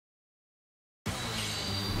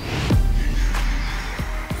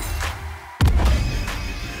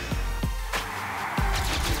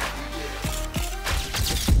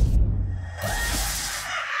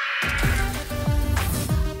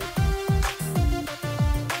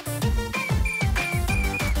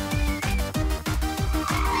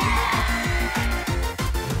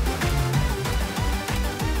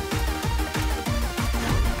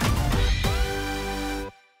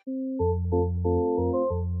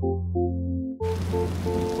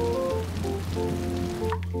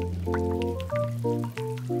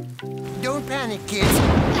panic, kids.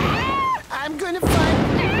 I'm gonna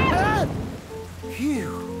find...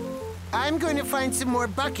 Phew. I'm going to find some more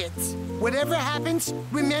buckets. Whatever happens,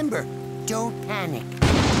 remember, don't panic.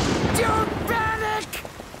 Don't panic!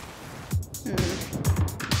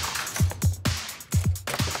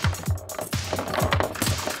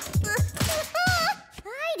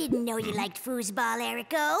 I didn't know you liked foosball,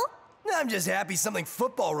 Erico. I'm just happy something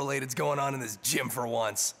football-related's going on in this gym for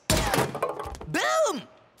once. Boom!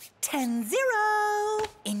 10-0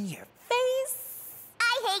 in your face.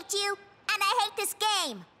 I hate you, and I hate this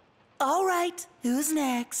game. All right, who's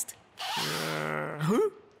next?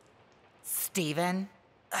 Steven?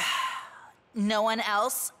 No one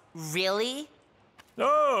else? Really?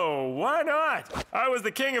 Oh, why not? I was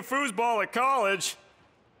the king of foosball at college.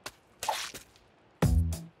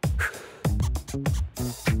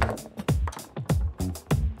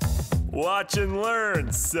 Watch and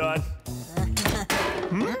learn, son.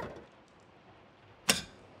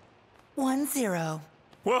 1-0.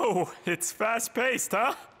 Whoa, it's fast-paced,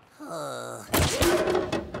 huh?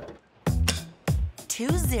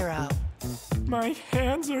 2-0. My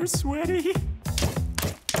hands are sweaty.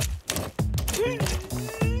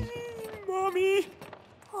 Mommy.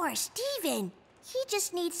 Poor Steven. He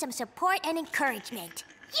just needs some support and encouragement.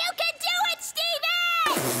 You can do it,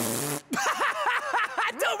 Steven!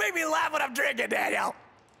 Don't make me laugh when I'm drinking, Daniel.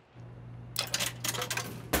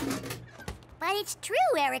 But it's true,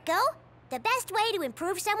 Erico. The best way to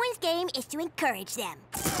improve someone's game is to encourage them.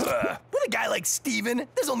 With a guy like Steven,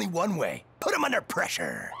 there's only one way. Put him under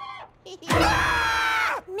pressure.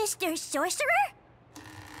 Mr. Sorcerer?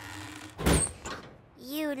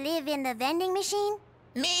 You live in the vending machine?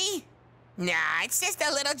 Me? Nah, it's just a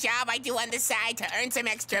little job I do on the side to earn some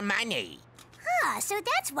extra money. Ah, so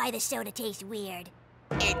that's why the soda tastes weird.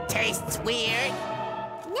 It tastes weird.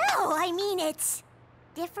 No, I mean it's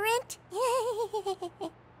different.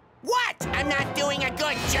 What? I'm not doing a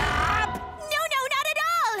good job? No, not at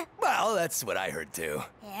all! Well, that's what I heard too.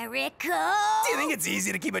 Erico! Do you think it's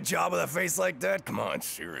easy to keep a job with a face like that? Come on,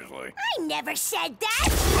 seriously. I never said that!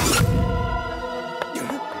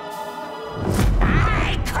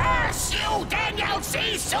 I curse you, Daniel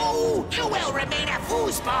Sissou! You will remain a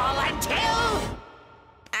foosball until...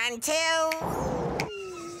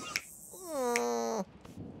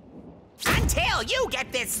 Until you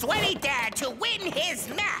get this sweaty dad to win his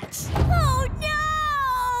match! Oh, no!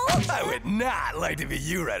 I would not like to be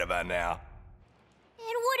you right about now.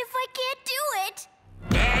 And what if I can't do it?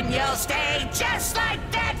 Then you'll stay just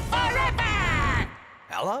like that forever!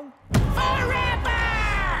 How long? Forever!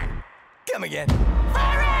 Come again.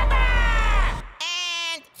 Forever!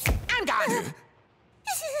 And I'm gone.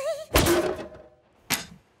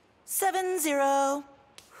 7-0.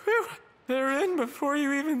 Whew, they're in before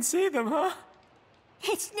you even see them, huh?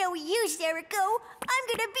 It's no use, Erico. I'm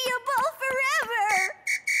gonna be a ball forever!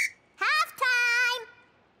 Halftime!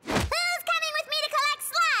 Who's coming with me to collect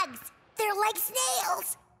slugs? They're like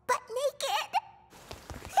snails, but naked.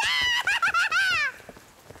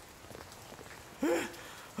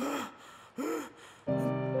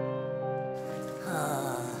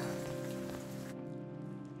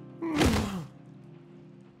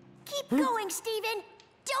 Keep going, Steven.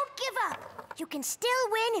 Don't give up. You can still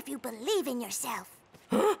win if you believe in yourself.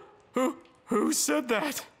 Who said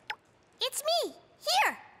that? It's me.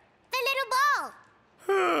 Here. The little ball.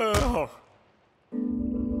 Oh.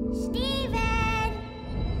 Steven!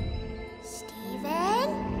 Steven?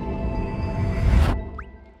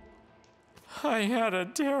 I had a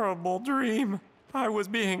terrible dream. I was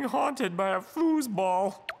being haunted by a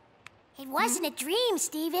foosball. It wasn't a dream,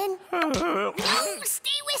 Steven. No,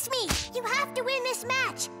 stay with me. You have to win this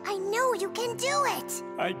match. I know you can do it.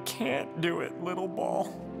 I can't do it, little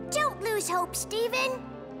ball. Don't lose hope, Steven.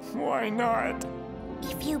 Why not?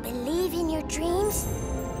 If you believe in your dreams,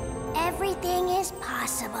 everything is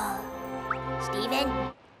possible.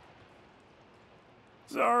 Steven?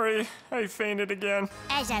 Sorry, I fainted again.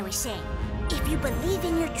 As I was saying, if you believe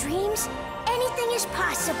in your dreams, anything is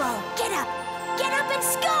possible. Get up and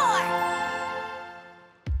score!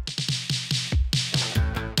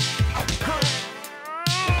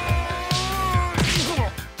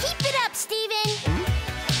 Keep it up, Steven!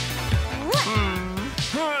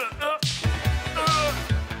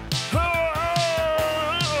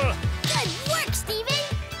 Good work, Steven!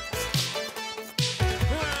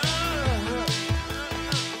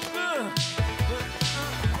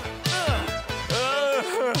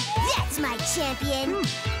 That's my champion!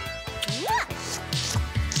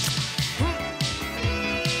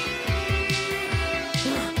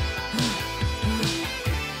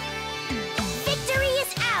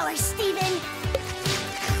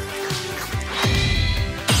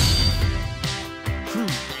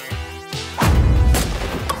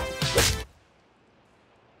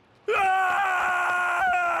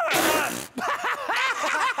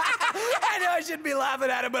 shouldn't be laughing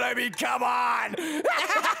at him, but I mean, come on!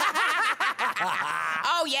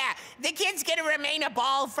 Oh, yeah, the kid's gonna remain a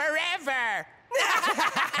ball forever.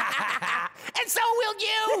 And so will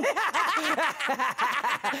you.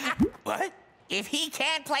 What? If he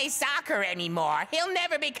can't play soccer anymore, he'll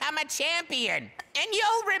never become a champion. And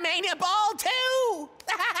you'll remain a ball, too.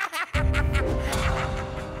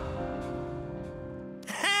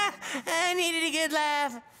 I needed a good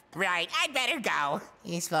laugh. Right, I'd better go.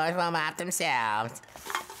 These floors won't mop themselves.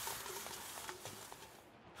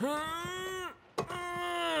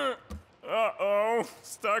 Uh-oh,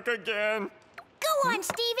 stuck again. Go on,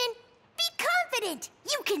 Steven. Be confident.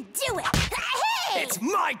 You can do it. Hey! It's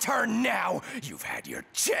my turn now! You've had your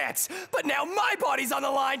chance, but now my body's on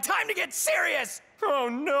the line! Time to get serious! Oh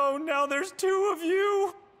no, now there's two of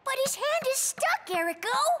you. But his hand is stuck, Erico.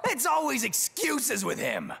 It's always excuses with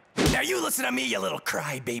him! Now you listen to me, you little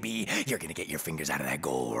crybaby. You're gonna get your fingers out of that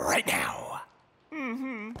goal right now.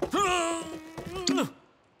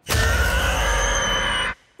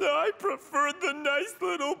 I prefer the nice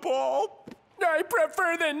little ball. I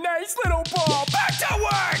prefer the nice little ball. Back to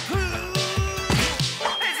work!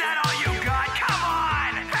 Is that all you got? Come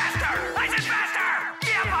on! Faster! I said faster!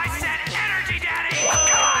 Yep, I said energy, Daddy!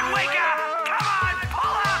 Come on, wake up! Come on,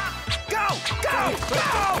 pull up! Go! Go!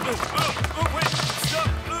 Go! Wait, stop.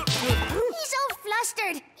 He's all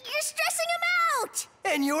flustered. You're stressing him out.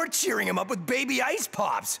 And you're cheering him up with baby ice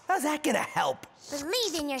pops. How's that gonna help?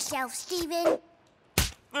 Believe in yourself, Steven.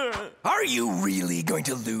 Are you really going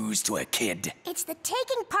to lose to a kid? It's the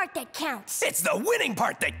taking part that counts. It's the winning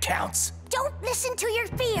part that counts. Don't listen to your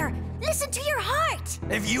fear. Listen to your heart.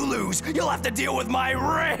 If you lose, you'll have to deal with my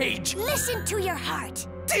rage. Listen to your heart.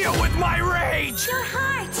 Deal with my rage. Your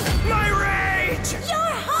heart. My rage. Your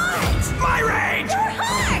heart. My rage. Your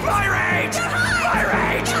heart. My rage. Your heart. My rage. Your heart. My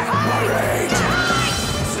rage. Your heart.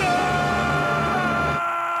 Stop!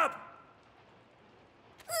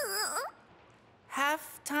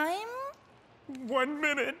 Halftime? 1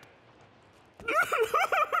 minute.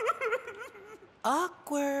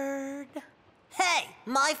 Awkward. Hey,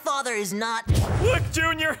 my father is not... Look,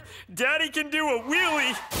 Junior, Daddy can do a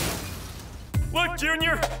wheelie. Look,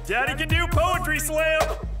 Junior, Daddy can do poetry slam.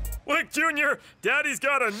 Look, Junior, Daddy's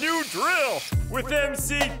got a new drill with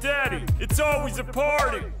MC Daddy. It's always a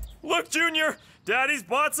party. Look, Junior, Daddy's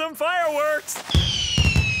bought some fireworks.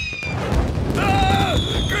 Ah!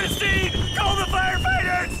 Christine, call the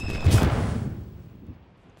firefighters!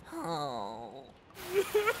 Oh.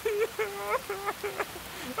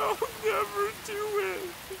 I'll never do it.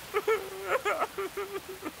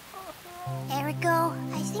 Erico,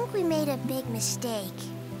 I think we made a big mistake.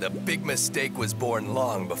 The big mistake was born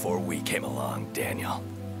long before we came along, Daniel.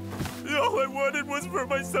 All I wanted was for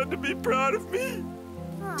my son to be proud of me.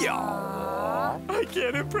 Yeah. I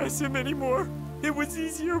can't impress him anymore. It was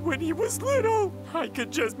easier when he was little. I could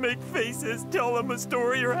just make faces, tell him a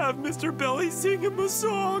story, or have Mr. Belly sing him a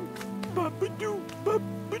song. Ba-ba-doo,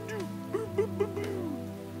 ba-ba-doo, ba-ba-ba-boo.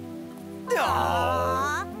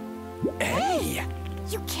 Aw. Hey!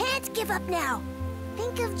 You can't give up now.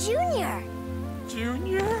 Think of Junior.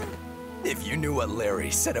 Junior? If you knew what Larry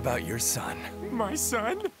said about your son. My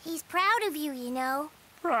son? He's proud of you, you know.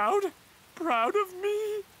 Proud? Proud of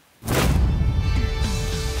me?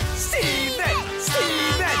 Steven!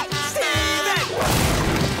 Steven! Steven!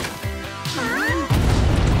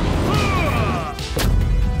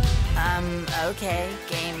 Okay,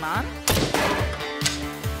 game on.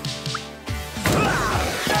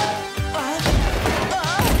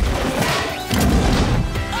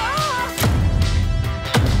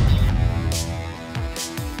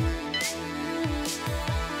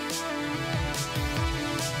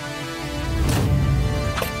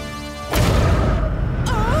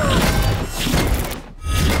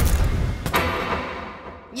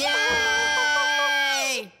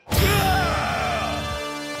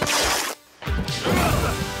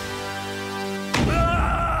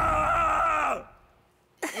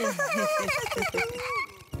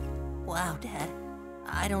 Wow, Dad.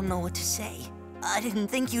 I don't know what to say. I didn't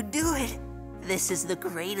think you'd do it. This is the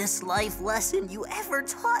greatest life lesson you ever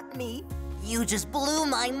taught me. You just blew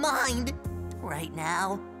my mind. Right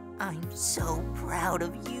now, I'm so proud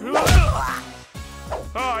of you.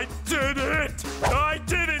 I did it! I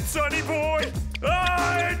did it, sonny boy!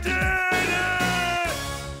 I did it!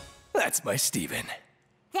 That's my Steven.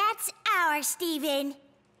 That's our Steven.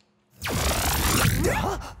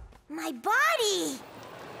 My body!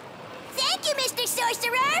 Thank you, Mr.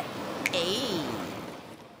 Sorcerer! Hey.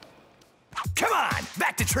 Come on,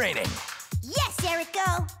 back to training. Yes,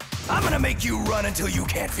 Erico. I'm gonna make you run until you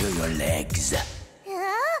can't feel your legs.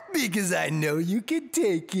 Huh? Because I know you can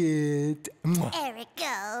take it. Mwah.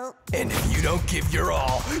 Erico. And if you don't give your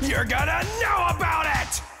all, you're gonna know about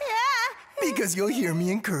it! Because you'll hear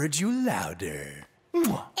me encourage you louder.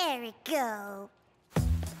 Mwah. Erico.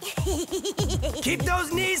 Keep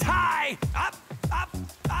those knees high! Up, up,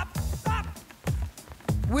 up, up!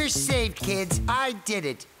 We're saved, kids. I did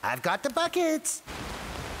it. I've got the buckets.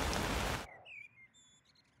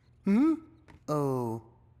 Oh,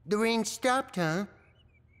 the rain stopped, huh?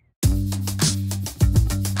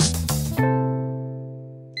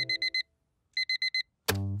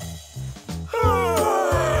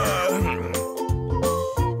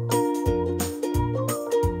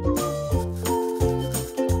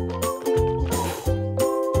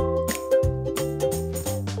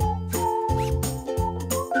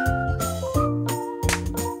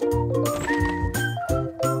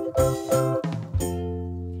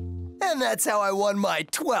 That's how I won my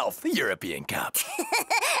 12th European Cup.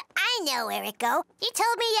 I know, Erico. You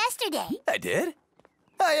told me yesterday. I did?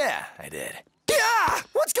 Oh, yeah, I did. Yeah!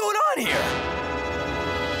 What's going on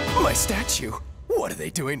here? My statue. What are they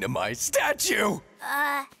doing to my statue?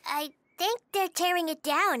 I think they're tearing it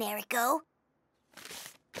down, Erico.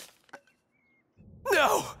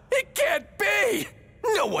 No, it can't be!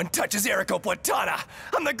 No one touches Erico Platana.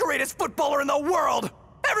 I'm the greatest footballer in the world.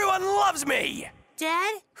 Everyone loves me.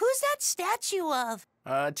 Dad, who's that statue of?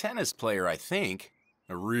 A tennis player, I think.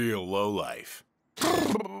 A real lowlife.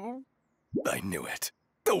 I knew it.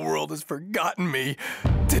 The world has forgotten me.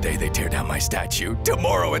 Today they tear down my statue.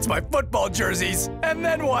 Tomorrow it's my football jerseys. And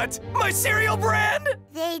then what? My cereal brand?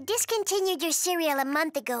 They discontinued your cereal a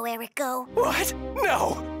month ago, Erico. What?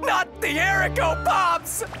 No, not the Erico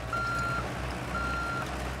Pops!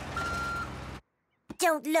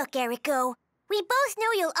 Don't look, Erico. We both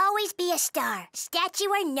know you'll always be a star, statue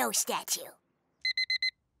or no statue.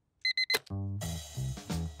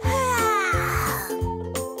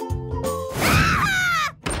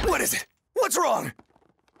 What is it? What's wrong?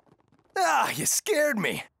 Ah, you scared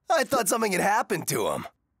me. I thought something had happened to him.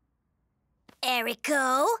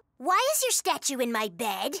 Erico, why is your statue in my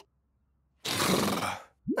bed?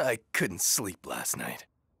 I couldn't sleep last night.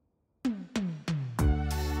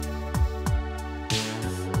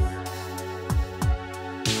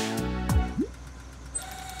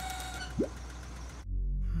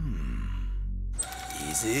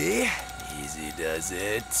 Easy. Easy does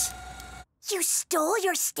it. You stole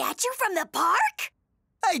your statue from the park?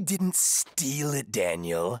 I didn't steal it,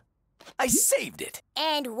 Daniel. I saved it.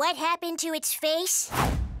 And what happened to its face?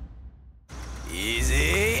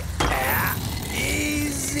 Easy.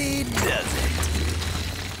 Easy does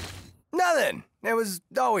it. Nothing. It was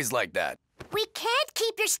always like that. We can't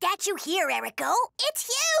keep your statue here, Erico.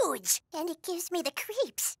 It's huge. And it gives me the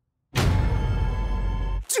creeps.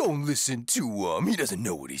 Don't listen to him. He doesn't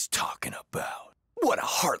know what he's talking about. What a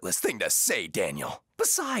heartless thing to say, Daniel.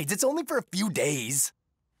 Besides, it's only for a few days.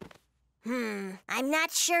 I'm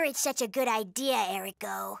not sure it's such a good idea,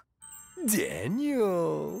 Erico.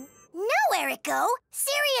 Daniel. No, Erico.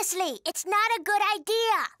 Seriously, it's not a good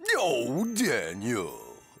idea. Oh, Daniel.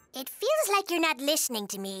 It feels like you're not listening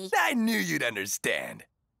to me. I knew you'd understand.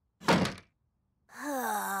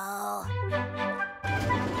 Oh.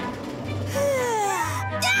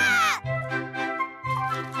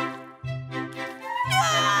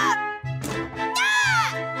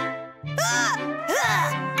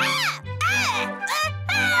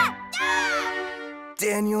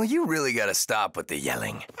 Daniel, you really gotta stop with the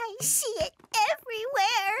yelling. I see it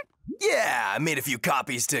everywhere. Yeah, I made a few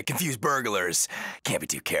copies to confuse burglars. Can't be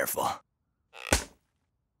too careful.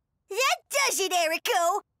 That does it,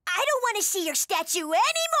 Erico. I don't want to see your statue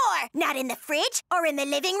anymore. Not in the fridge, or in the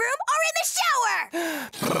living room, or in the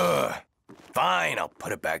shower. Fine, I'll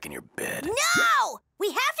put it back in your bed. No! We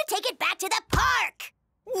have to take it back to the park.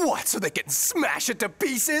 What, so they can smash it to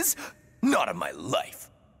pieces? Not in my life.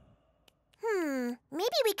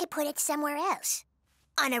 Maybe we could put it somewhere else.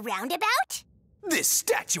 On a roundabout? This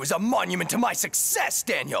statue is a monument to my success,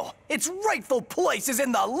 Daniel. Its rightful place is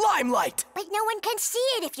in the limelight. But no one can see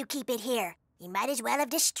it if you keep it here. You might as well have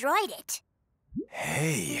destroyed it.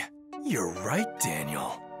 Hey, you're right,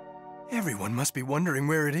 Daniel. Everyone must be wondering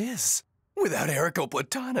where it is. Without Erico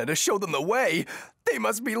Platana to show them the way, they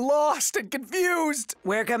must be lost and confused.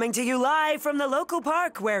 We're coming to you live from the local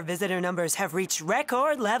park where visitor numbers have reached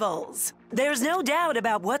record levels. There's no doubt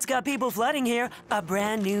about what's got people flooding here. A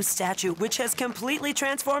brand new statue, which has completely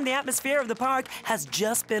transformed the atmosphere of the park, has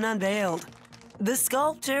just been unveiled. The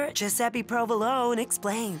sculptor, Giuseppe Provolone,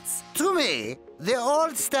 explains. To me, the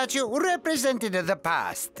old statue represented the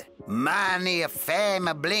past. Money, fame,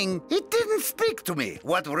 bling. It didn't speak to me.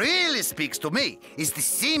 What really speaks to me is the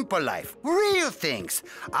simple life, real things.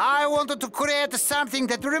 I wanted to create something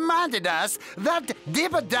that reminded us that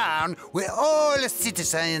deep down we're all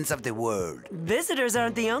citizens of the world. Visitors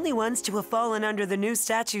aren't the only ones to have fallen under the new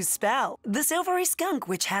statue's spell. The silvery skunk,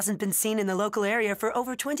 which hasn't been seen in the local area for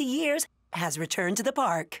over 20 years, has returned to the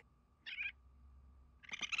park.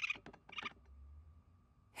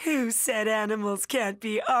 Who said animals can't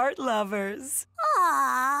be art lovers?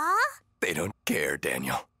 Aww. They don't care,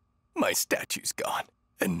 Daniel. My statue's gone,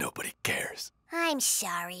 and nobody cares. I'm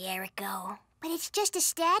sorry, Erico, but it's just a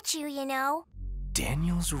statue, you know.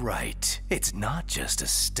 Daniel's right. It's not just a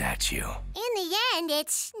statue. In the end,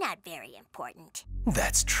 it's not very important.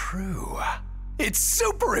 That's true. It's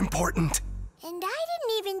super important. And I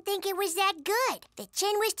didn't even think it was that good. The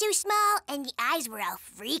chin was too small, and the eyes were all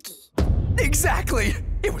freaky. Exactly!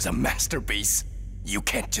 It was a masterpiece. You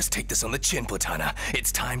can't just take this on the chin, Platana.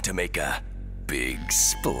 It's time to make a big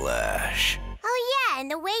splash. Oh yeah, and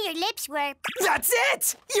the way your lips were... That's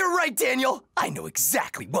it! You're right, Daniel. I know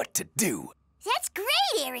exactly what to do. That's great,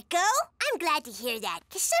 Erico. I'm glad to hear that,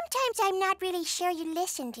 because sometimes I'm not really sure you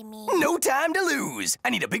listen to me. No time to lose.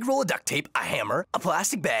 I need a big roll of duct tape, a hammer, a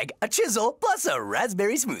plastic bag, a chisel, plus a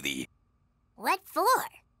raspberry smoothie. What for?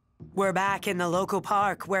 We're back in the local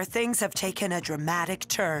park where things have taken a dramatic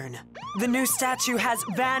turn. The new statue has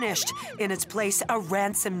vanished. In its place, a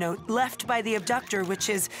ransom note left by the abductor, which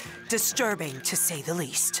is disturbing to say the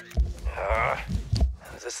least. How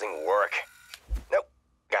does this thing work? Nope,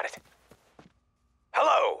 got it.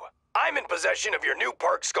 Hello, I'm in possession of your new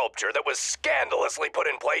park sculpture that was scandalously put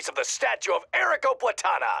in place of the statue of Erico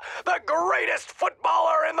Platana, the greatest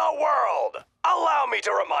footballer in the world. Allow me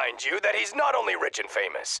to remind you that he's not only rich and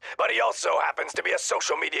famous, but he also happens to be a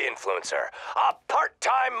social media influencer, a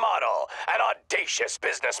part-time model, an audacious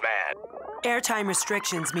businessman. Airtime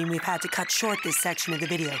restrictions mean we've had to cut short this section of the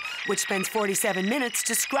video, which spends 47 minutes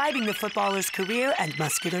describing the footballer's career and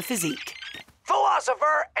muscular physique.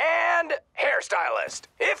 Philosopher and hairstylist.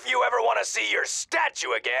 If you ever want to see your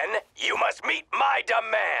statue again, you must meet my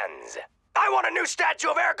demands. I want a new statue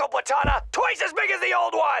of Erico Platana, twice as big as the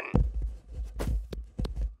old one.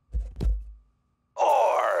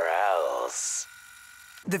 Or else...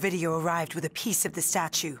 The video arrived with a piece of the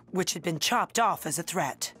statue, which had been chopped off as a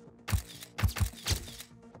threat.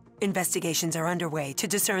 Investigations are underway to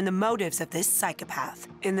discern the motives of this psychopath.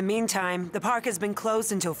 In the meantime, the park has been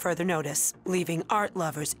closed until further notice, leaving art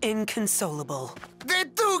lovers inconsolable. They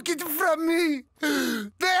took it from me!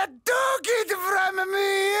 They took it from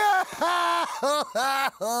me!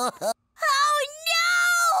 Oh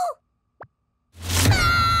no!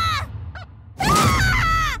 Ah!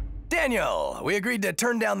 Ah! Daniel, we agreed to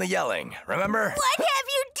turn down the yelling, remember? What have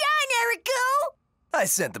you done, Erico? I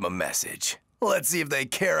sent them a message. Let's see if they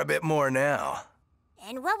care a bit more now.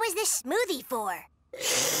 And what was this smoothie for?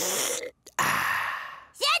 That's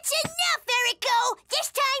enough, Erico!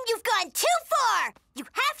 This time you've gone too far! You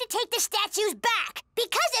have to take the statues back!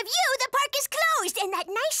 Because of you, the park is closed, and that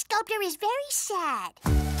nice sculptor is very sad.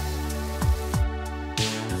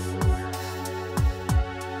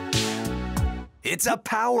 It's a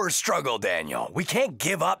power struggle, Daniel. We can't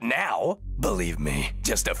give up now. Believe me,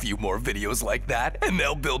 just a few more videos like that, and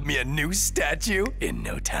they'll build me a new statue in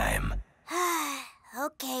no time.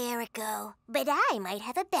 Okay, Erico, but I might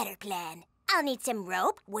have a better plan. I'll need some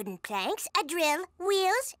rope, wooden planks, a drill,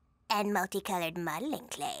 wheels, and multicolored modeling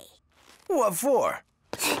clay. What for?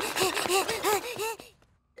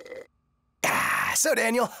 So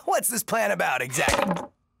Daniel, what's this plan about exactly?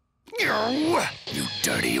 You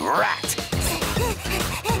dirty rat!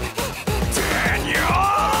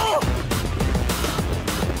 Daniel!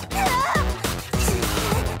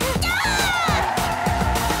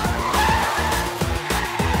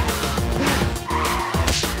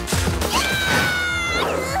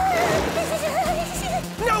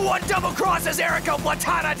 No one double-crosses Erico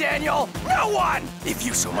Platana, Daniel! No one! If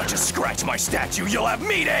you so much as scratch my statue, you'll have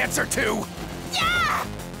me to answer to! Yeah!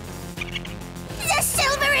 The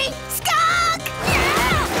silvery skunk!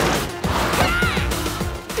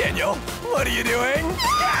 Daniel, what are you doing?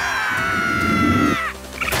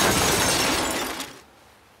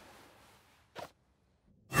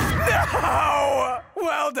 No!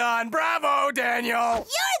 Well done. Bravo, Daniel.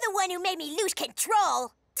 You're the one who made me lose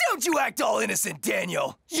control. Don't you act all innocent,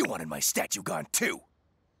 Daniel. You wanted my statue gone, too.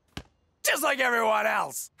 Just like everyone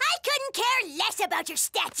else. I couldn't care less about your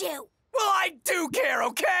statue. Well, I do care,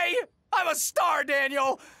 okay? I'm a star,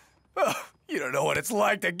 Daniel. Ugh, you don't know what it's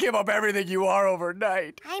like to give up everything you are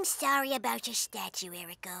overnight. I'm sorry about your statue,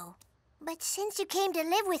 Erico. But since you came to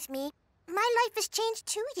live with me, my life has changed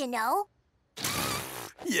too, you know.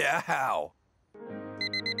 Yeah, how?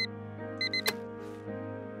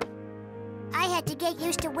 I had to get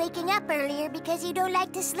used to waking up earlier because you don't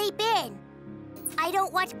like to sleep in. I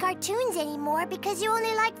don't watch cartoons anymore because you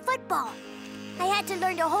only like football. I had to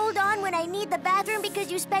learn to hold on when I need the bathroom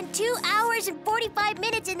because you spend 2 hours and 45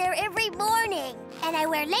 minutes in there every morning. And I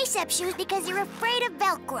wear lace-up shoes because you're afraid of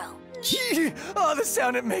Velcro. Oh, the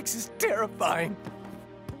sound it makes is terrifying.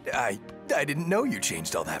 I didn't know you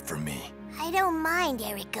changed all that for me. I don't mind,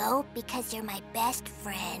 Erico, because you're my best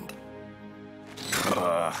friend.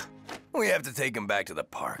 We have to take him back to the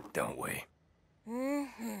park, don't we?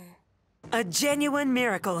 Mm-hmm. A genuine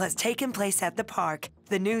miracle has taken place at the park.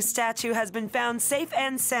 The new statue has been found safe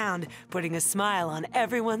and sound, putting a smile on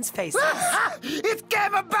everyone's faces. It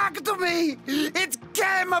came back to me! It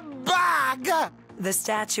came back! The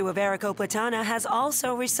statue of Erico Platana has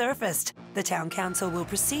also resurfaced. The town council will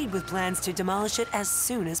proceed with plans to demolish it as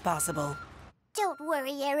soon as possible. Don't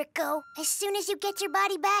worry, Erico. As soon as you get your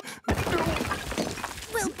body back,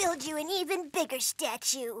 we'll build you an even bigger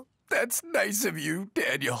statue. That's nice of you,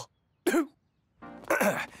 Daniel.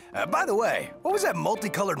 By the way, what was that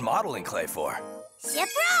multicolored modeling clay for?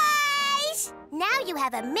 Surprise! Now you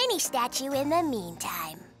have a mini statue in the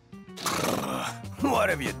meantime. What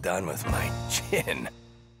have you done with my chin?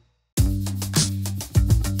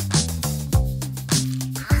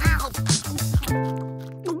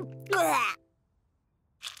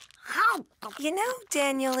 You know,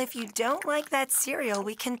 Daniel, if you don't like that cereal,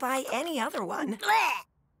 we can buy any other one.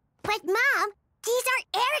 But, Mom, these are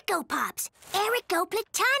Erico Pops. Erico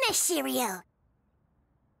Platana cereal.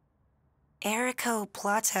 Erico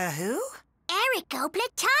Plata who? Erico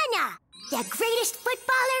Platana, the greatest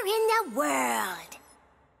footballer in the world.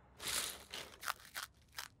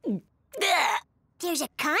 There's a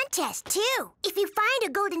contest, too. If you find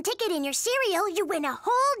a golden ticket in your cereal, you win a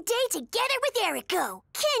whole day together with Erico.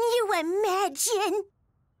 Can you imagine?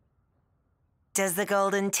 Does the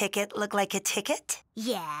golden ticket look like a ticket?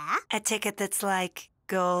 Yeah. A ticket that's like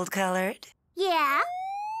gold-colored? Yeah.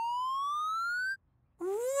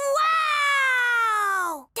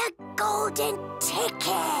 Wow! The golden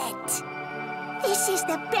ticket! This is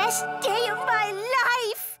the best day of my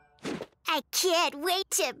life! I can't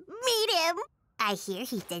wait to meet him. I hear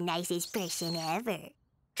he's the nicest person ever.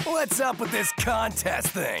 What's up with this contest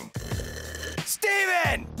thing?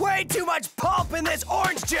 Steven! Way too much pulp in this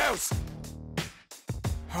orange juice!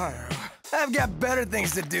 I've got better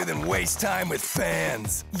things to do than waste time with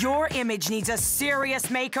fans. Your image needs a serious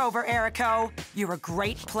makeover, Erico. You're a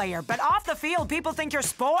great player, but off the field, people think you're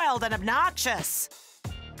spoiled and obnoxious.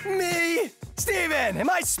 Me? Steven, am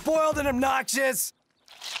I spoiled and obnoxious?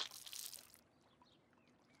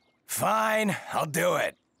 Fine, I'll do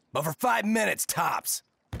it. But for 5 minutes, tops.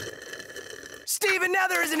 Steven, now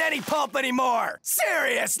there isn't any pulp anymore!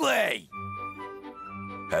 Seriously!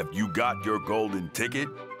 Have you got your golden ticket?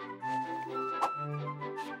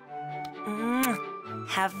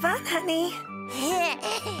 Have fun, honey.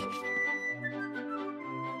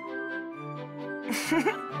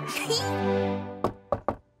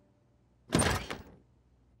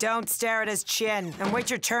 Don't stare at his chin and wait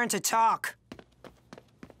your turn to talk.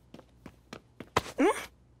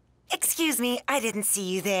 Excuse me, I didn't see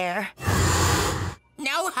you there.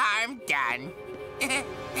 No harm done.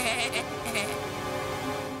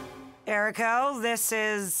 Erico, this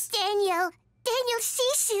is Daniel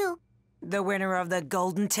Sissou. the winner of the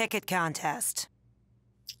Golden Ticket contest.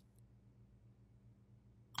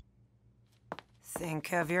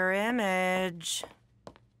 Think of your image.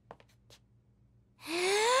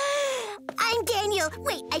 I'm Daniel.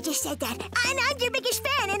 Wait, I just said that. And I'm your biggest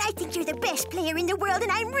fan, and I think you're the best player in the world,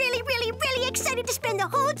 and I'm really, really, really excited to spend the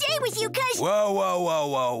whole day with you, cuz... Whoa, whoa, whoa,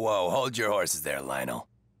 whoa, whoa. Hold your horses there, Lionel.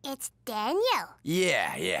 It's Daniel.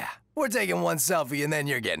 Yeah. We're taking one selfie, and then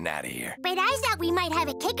you're getting out of here. But I thought we might have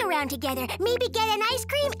a kick around together. Maybe get an ice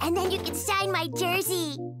cream, and then you can sign my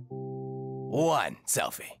jersey. One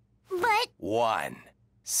selfie. But... One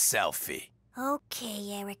selfie. Okay,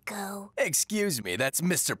 Erico. Excuse me, that's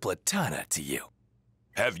Mr. Platana to you.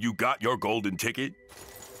 Have you got your golden ticket?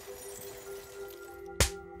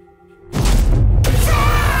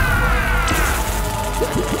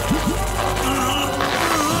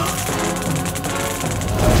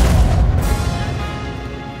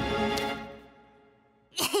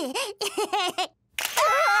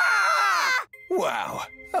 Wow.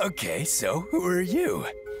 Okay, so who are you?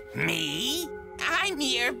 Me? I'm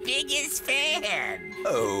your biggest fan.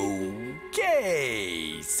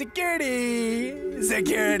 Okay. Security.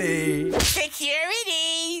 Security!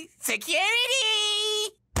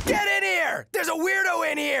 Get in here! There's a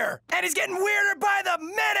weirdo in here! And he's getting weirder by the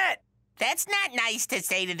minute! That's not nice to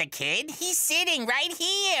say to the kid. He's sitting right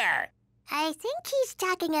here. I think he's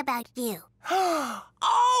talking about you.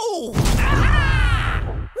 Oh!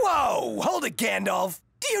 Ah! Whoa! Hold it, Gandalf.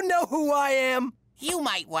 Do you know who I am? You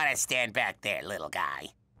might want to stand back there, little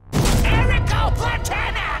guy. Erico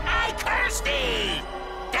Platana, I curse thee!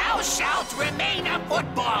 Thou shalt remain a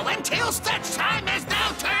football until such time as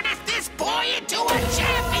thou turnest this boy into a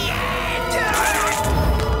champion!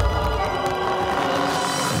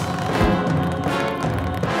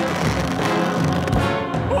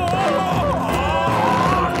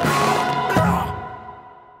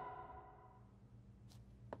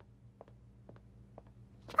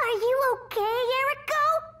 Are you okay, Erico?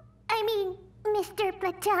 I mean, Mr.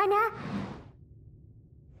 Platana?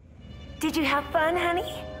 Did you have fun,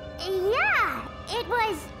 honey? Yeah, it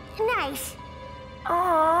was nice.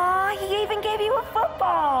 Aw, he even gave you a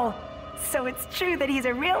football. So it's true that he's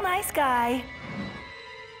a real nice guy.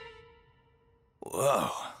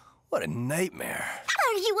 Whoa, what a nightmare.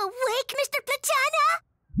 Are you awake, Mr. Platana?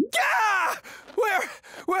 Ah! Where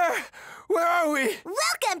are we?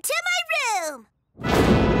 Welcome to my room!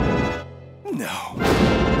 No.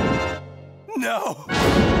 No.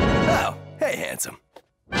 Oh, hey, handsome.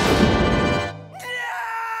 No!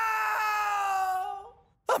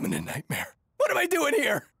 I'm in a nightmare. What am I doing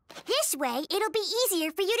here? This way, it'll be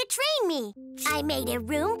easier for you to train me. I made a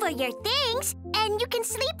room for your things, and you can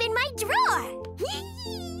sleep in my drawer.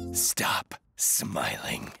 Stop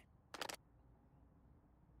smiling.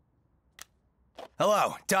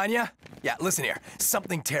 Hello, Tanya? Yeah, listen here.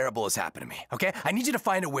 Something terrible has happened to me, okay? I need you to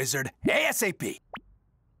find a wizard ASAP.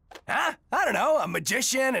 Huh? I don't know, a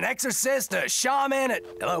magician, an exorcist, a shaman,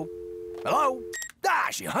 Hello? Hello? Ah,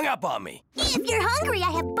 she hung up on me. If you're hungry,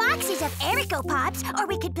 I have boxes of Erico Pops, or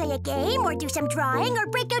we could play a game, or do some drawing, or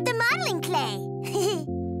break out the modeling clay.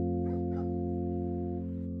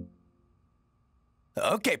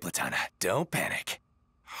 Okay, Platana, don't panic.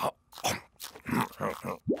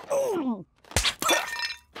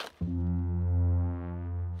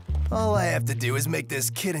 All I have to do is make this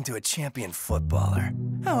kid into a champion footballer.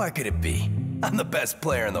 How hard could it be? I'm the best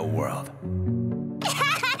player in the world.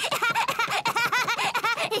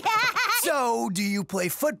 So, do you play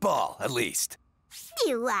football, at least?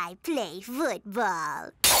 Do I play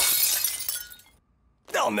football?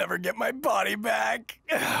 I'll never get my body back.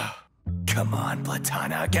 Come on,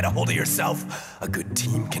 Platana, get a hold of yourself. A good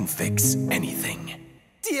team can fix anything.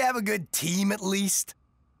 Do you have a good team, at least?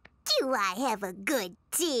 Do I have a good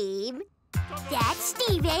team? That's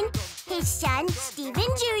Steven, his son, Steven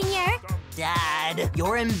Jr. Dad,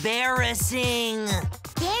 you're embarrassing.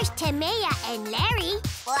 There's Tamea and Larry.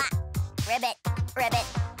 Ribbit, ribbit.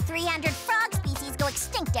 300 frog species go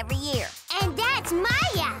extinct every year. And that's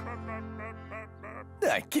Maya.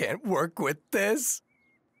 I can't work with this.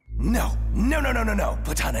 No.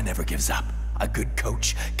 Platana never gives up. A good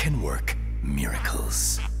coach can work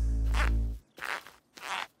miracles.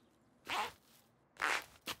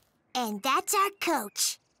 And that's our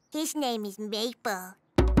coach. His name is Maple.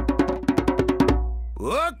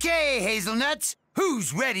 Okay, hazelnuts.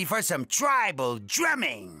 Who's ready for some tribal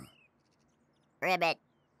drumming? Ribbit.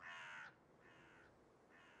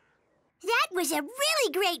 That was a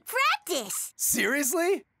really great practice.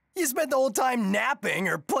 Seriously? You spent the whole time napping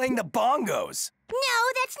or playing the bongos.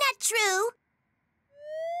 No, that's not true.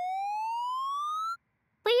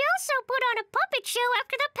 We also put on a puppet show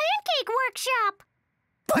after the pancake workshop.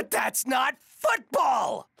 But that's not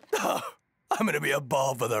football! I'm gonna be a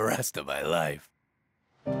ball for the rest of my life.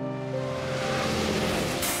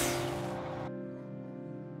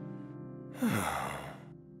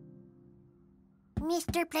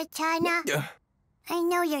 Mr. Platana, I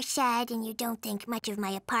know you're sad and you don't think much of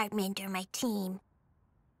my apartment or my team.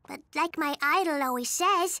 But like my idol always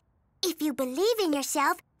says, if you believe in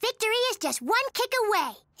yourself, victory is just one kick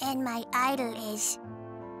away. And my idol is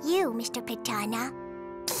you, Mr. Platana.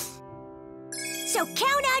 So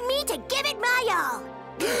count on me to give it my all.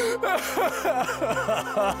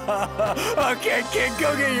 Okay, kid,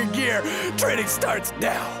 go get your gear. Training starts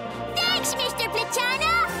now. Thanks, Mr.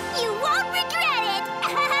 Platana. You won't regret it.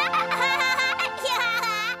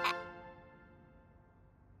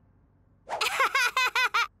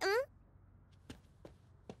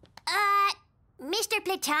 Mr.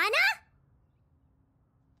 Platana?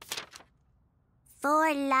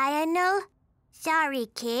 For Lionel? Sorry,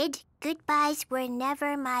 kid. Goodbyes were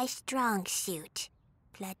never my strong suit.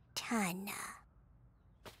 Platana.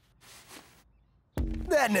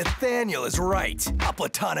 That Nathaniel is right.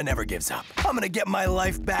 Platana never gives up. I'm gonna get my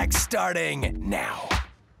life back starting now.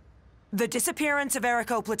 The disappearance of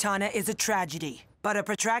Erico Platana is a tragedy, but a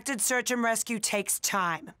protracted search and rescue takes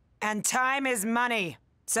time. And time is money.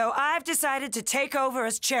 So I've decided to take over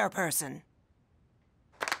as chairperson.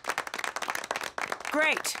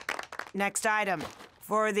 Great. Next item.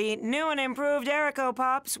 For the new and improved Erico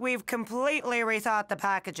Pops, we've completely rethought the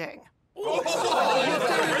packaging.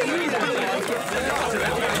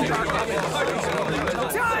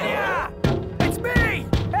 Tanya! It's me,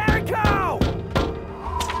 Erico!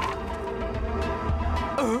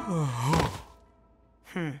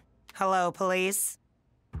 Hello, police.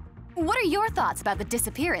 What are your thoughts about the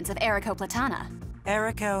disappearance of Erico Platana?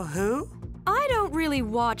 Erico who? I don't really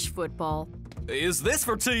watch football. Is this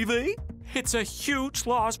for TV? It's a huge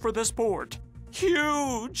loss for the sport.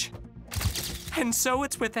 Huge! And so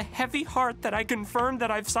it's with a heavy heart that I confirm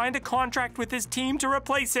that I've signed a contract with his team to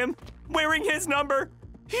replace him, wearing his number.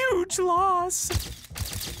 Huge loss.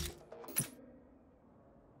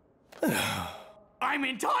 I'm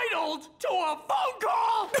entitled to a phone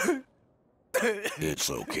call! It's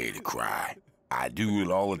okay to cry. I do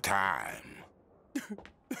it all the time.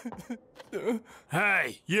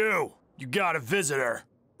 Hey, you! You got a visitor.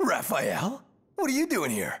 Raphael? What are you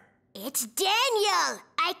doing here? It's Daniel!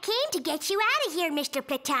 I came to get you out of here, Mr.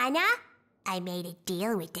 Platana. I made a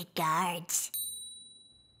deal with the guards.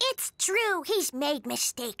 It's true, he's made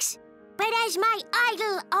mistakes. But as my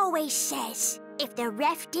idol always says, if the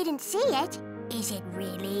ref didn't see it, is it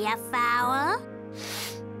really a foul?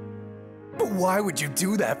 But why would you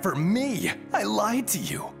do that for me? I lied to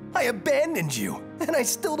you. I abandoned you. And I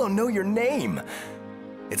still don't know your name.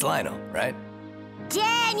 It's Lionel, right?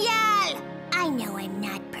 Daniel! I know I'm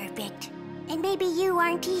not perfect. And maybe you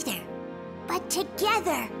aren't either. But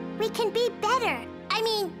together, we can be better. I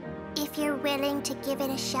mean, if you're willing to give it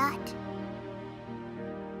a shot.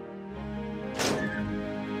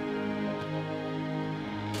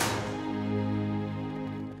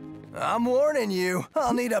 I'm warning you.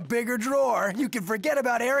 I'll need a bigger drawer. You can forget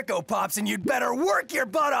about Erico Pops and you'd better work your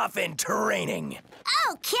butt off in training.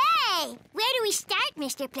 Okay! Where do we start,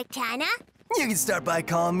 Mr. Platana? You can start by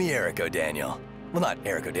calling me Erico Daniel. Well, not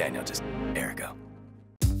Erico Daniel, just Erico.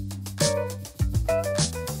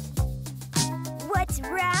 What's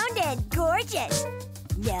round and gorgeous?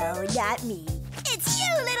 No, not me. It's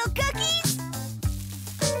you, little cookies!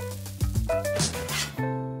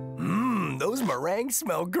 Those meringues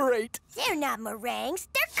smell great. They're not meringues,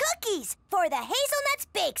 they're cookies for the Hazelnuts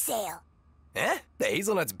Bake Sale. Eh? The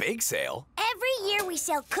Hazelnuts Bake Sale? Every year we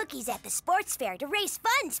sell cookies at the sports fair to raise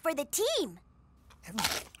funds for the team.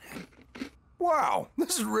 Wow,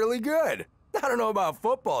 this is really good. I don't know about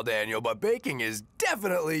football, Daniel, but baking is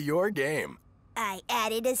definitely your game. I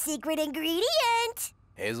added a secret ingredient.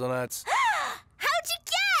 Hazelnuts? How'd you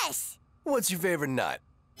guess? What's your favorite nut?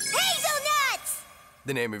 Hazelnuts!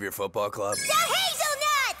 The name of your football club? The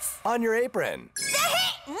Hazelnuts! On your apron. The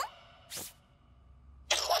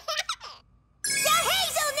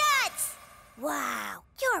Hazelnuts! Wow,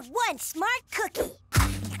 you're one smart cookie.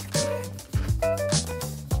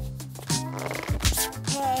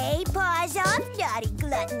 Hey, paws off, naughty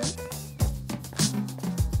glutton.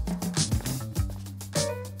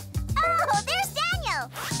 Oh, there's Daniel!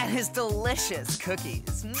 And his delicious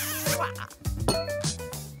cookies.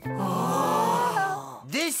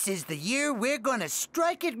 This is the year we're gonna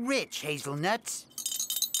strike it rich, Hazelnuts.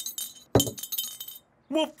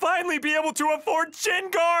 We'll finally be able to afford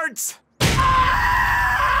shin guards!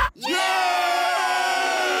 Yay!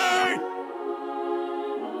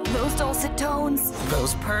 Those dulcet tones.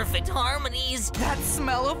 Those perfect harmonies. That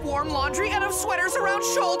smell of warm laundry and of sweaters around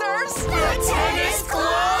shoulders. The Tennis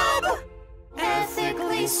Club!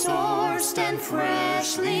 Ethically sourced and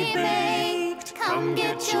freshly baked. Come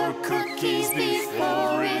get your cookies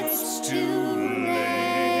before it's too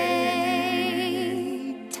late.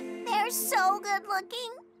 They're so good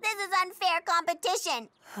looking. This is unfair competition.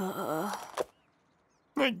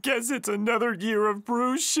 I guess it's another year of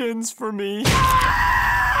bruised shins for me.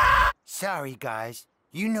 Sorry, guys.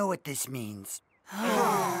 You know what this means.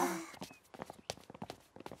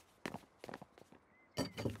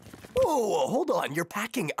 Whoa, hold on. You're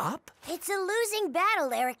packing up? It's a losing battle,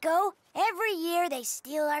 Erico. Every year they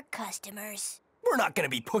steal our customers. We're not gonna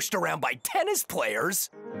be pushed around by tennis players.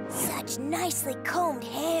 Such nicely combed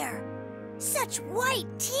hair. Such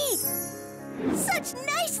white teeth. Such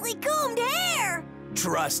nicely combed hair.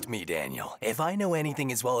 Trust me, Daniel. If I know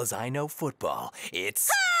anything as well as I know football, it's...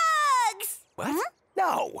 Hugs! What?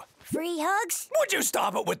 No. Free hugs? Would you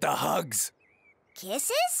stop it with the hugs?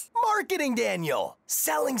 Kisses? Marketing, Daniel.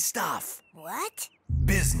 Selling stuff. What?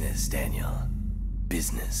 Business, Daniel.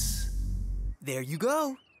 Business. There you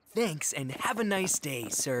go. Thanks, and have a nice day,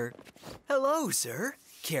 sir. Hello, sir.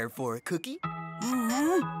 Care for a cookie?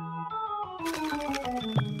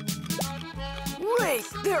 Wait,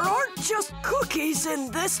 there aren't just cookies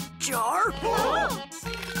in this jar. Oh!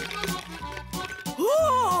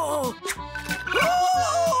 Oh!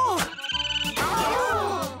 Oh!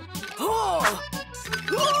 Oh!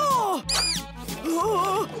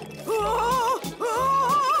 Oh!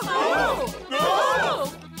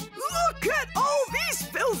 Oh! Look at all these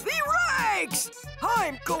filthy rags!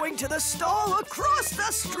 I'm going to the stall across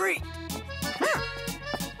the street.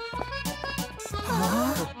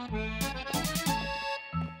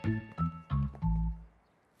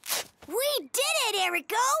 We did it,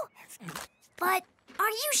 Erico! But are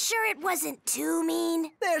you sure it wasn't too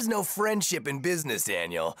mean? There's no friendship in business,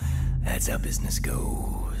 Daniel. That's how business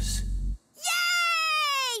goes.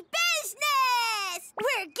 Yay! Business!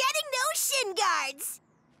 We're getting those shin guards!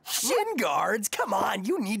 Shin guards? Come on,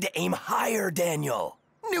 you need to aim higher, Daniel.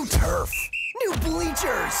 New turf, new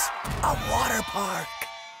bleachers, a water park.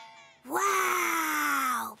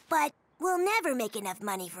 Wow! But we'll never make enough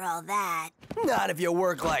money for all that. Not if you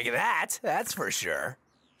work like that, that's for sure.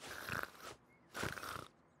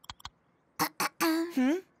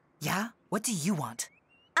 Yeah? What do you want?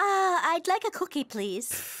 I'd like a cookie,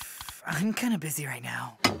 please. I'm kind of busy right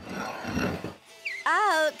now.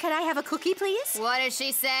 Oh, can I have a cookie, please? What is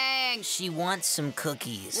she saying? She wants some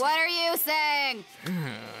cookies. What are you saying?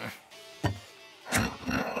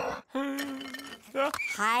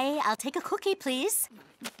 Hi, I'll take a cookie, please.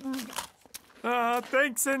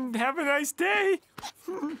 Thanks and have a nice day.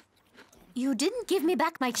 You didn't give me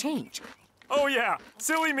back my change. Oh yeah,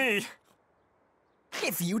 silly me.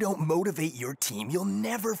 If you don't motivate your team, you'll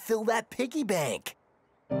never fill that piggy bank.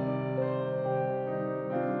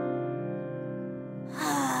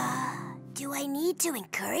 Do I need to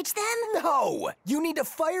encourage them? No! You need to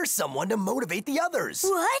fire someone to motivate the others.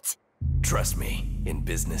 What? Trust me, in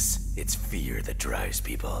business, it's fear that drives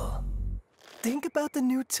people. Think about the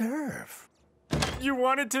new turf. You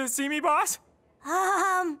wanted to see me, boss?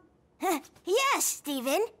 Yes,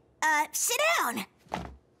 Steven. Sit down.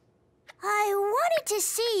 I wanted to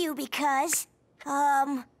see you because,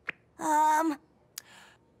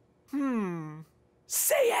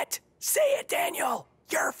 Say it! Say it, Daniel!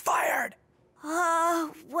 You're fired!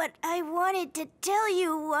 What I wanted to tell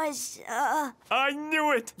you was, I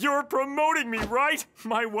knew it! You're promoting me, right?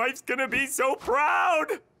 My wife's gonna be so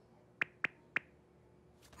proud!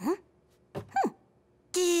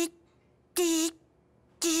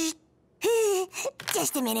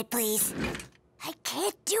 Just a minute, please. I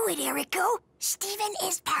can't do it, Erico. Steven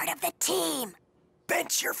is part of the team.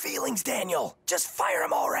 Bench your feelings, Daniel. Just fire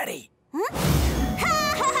him already.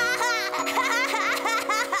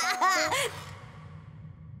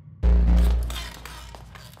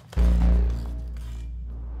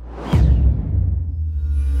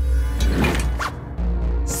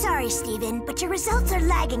 Sorry, Steven, but your results are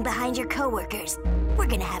lagging behind your coworkers. We're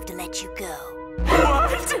gonna have to let you go.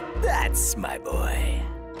 What? That's my boy.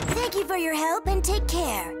 Thank you for your help and take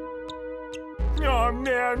care. Oh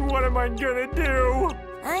man, what am I gonna do?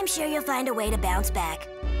 I'm sure you'll find a way to bounce back.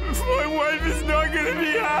 My wife is not gonna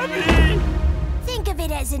be happy! Think of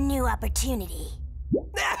it as a new opportunity.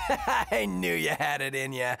 I knew you had it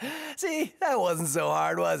in ya. See, that wasn't so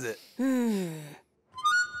hard, was it?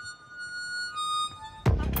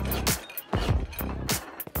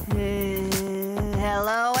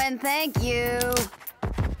 Hello and thank you.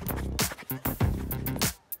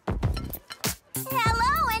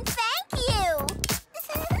 Hello and thank you.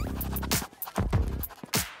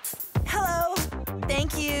 Hello.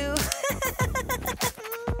 Thank you.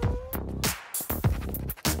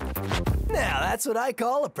 Now, that's what I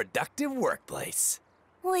call a productive workplace.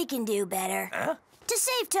 We can do better. Huh? To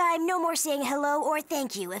save time, no more saying hello or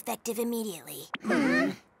thank you effective immediately.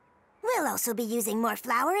 We'll also be using more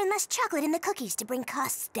flour and less chocolate in the cookies to bring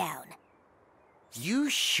costs down. You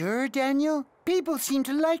sure, Daniel? People seem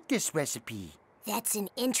to like this recipe. That's an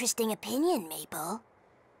interesting opinion, Maple.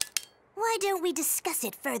 Why don't we discuss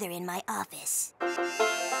it further in my office?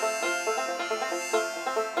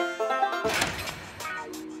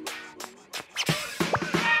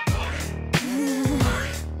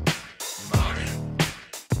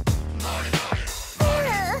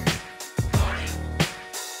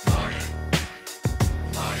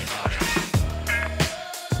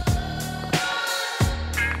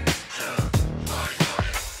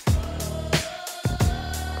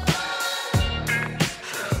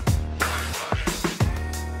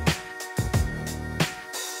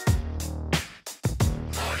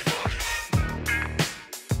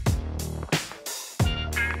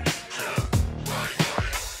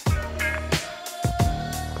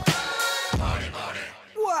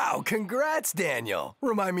 congrats, Daniel.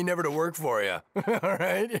 Remind me never to work for you. All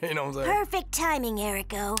right? You know what I'm saying? Perfect timing,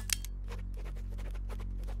 Erico.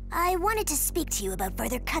 I wanted to speak to you about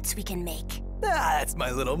further cuts we can make. Ah, that's my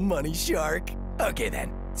little money shark. Okay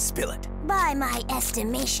then, spill it. By my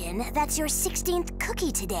estimation, that's your 16th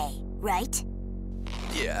cookie today, right?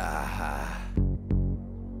 Yeah.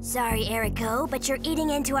 Sorry, Erico, but you're eating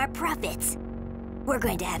into our profits. We're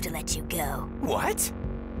going to have to let you go. What?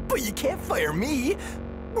 But you can't fire me.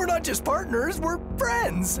 We're not just partners, we're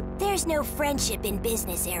friends. There's no friendship in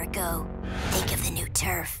business, Erico. Think of the new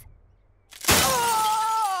turf.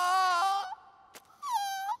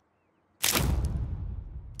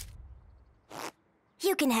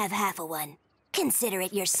 You can have half a one. Consider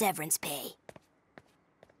it your severance pay.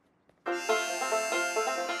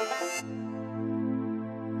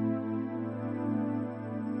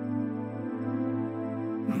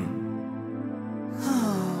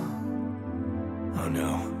 Oh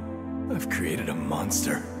no, I've created a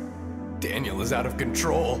monster. Daniel is out of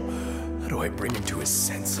control. How do I bring him to his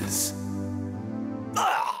senses?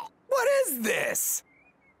 Ah! What is this?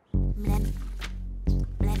 Blep.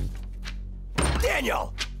 Blep.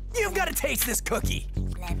 Daniel, you've got to taste this cookie.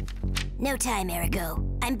 Blep. No time, Erico.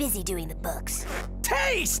 I'm busy doing the books.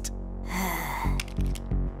 Taste!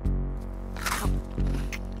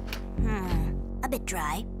 A bit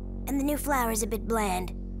dry, and the new flour's a bit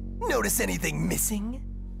bland. Notice anything missing?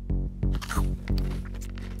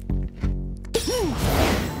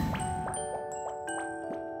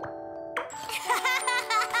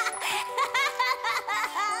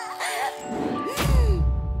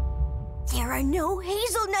 There are no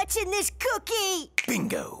hazelnuts in this cookie!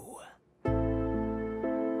 Bingo!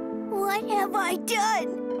 What have I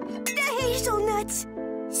done? The hazelnuts!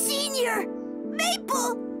 Senior!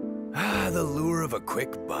 Maple! Ah, the lure of a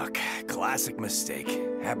quick buck. Classic mistake.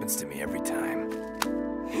 Happens to me every time.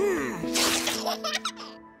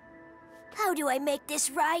 How do I make this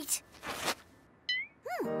right?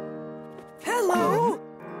 Hello?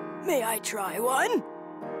 May I try one?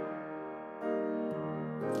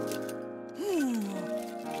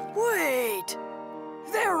 Wait!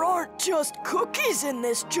 There aren't just cookies in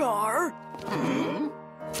this jar.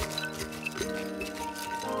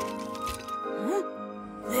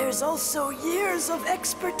 There's also years of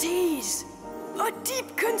expertise. A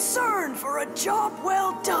deep concern for a job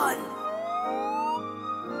well done.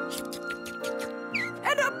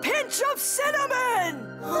 And a pinch of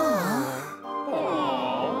cinnamon!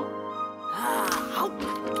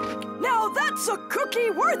 Now that's a cookie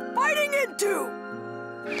worth biting into!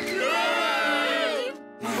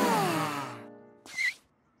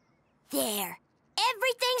 There.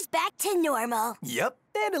 Everything's back to normal. Yep,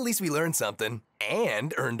 and at least we learned something.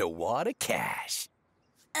 And earned a wad of cash.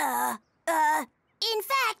 In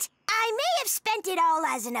fact, I may have spent it all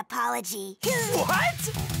as an apology. What?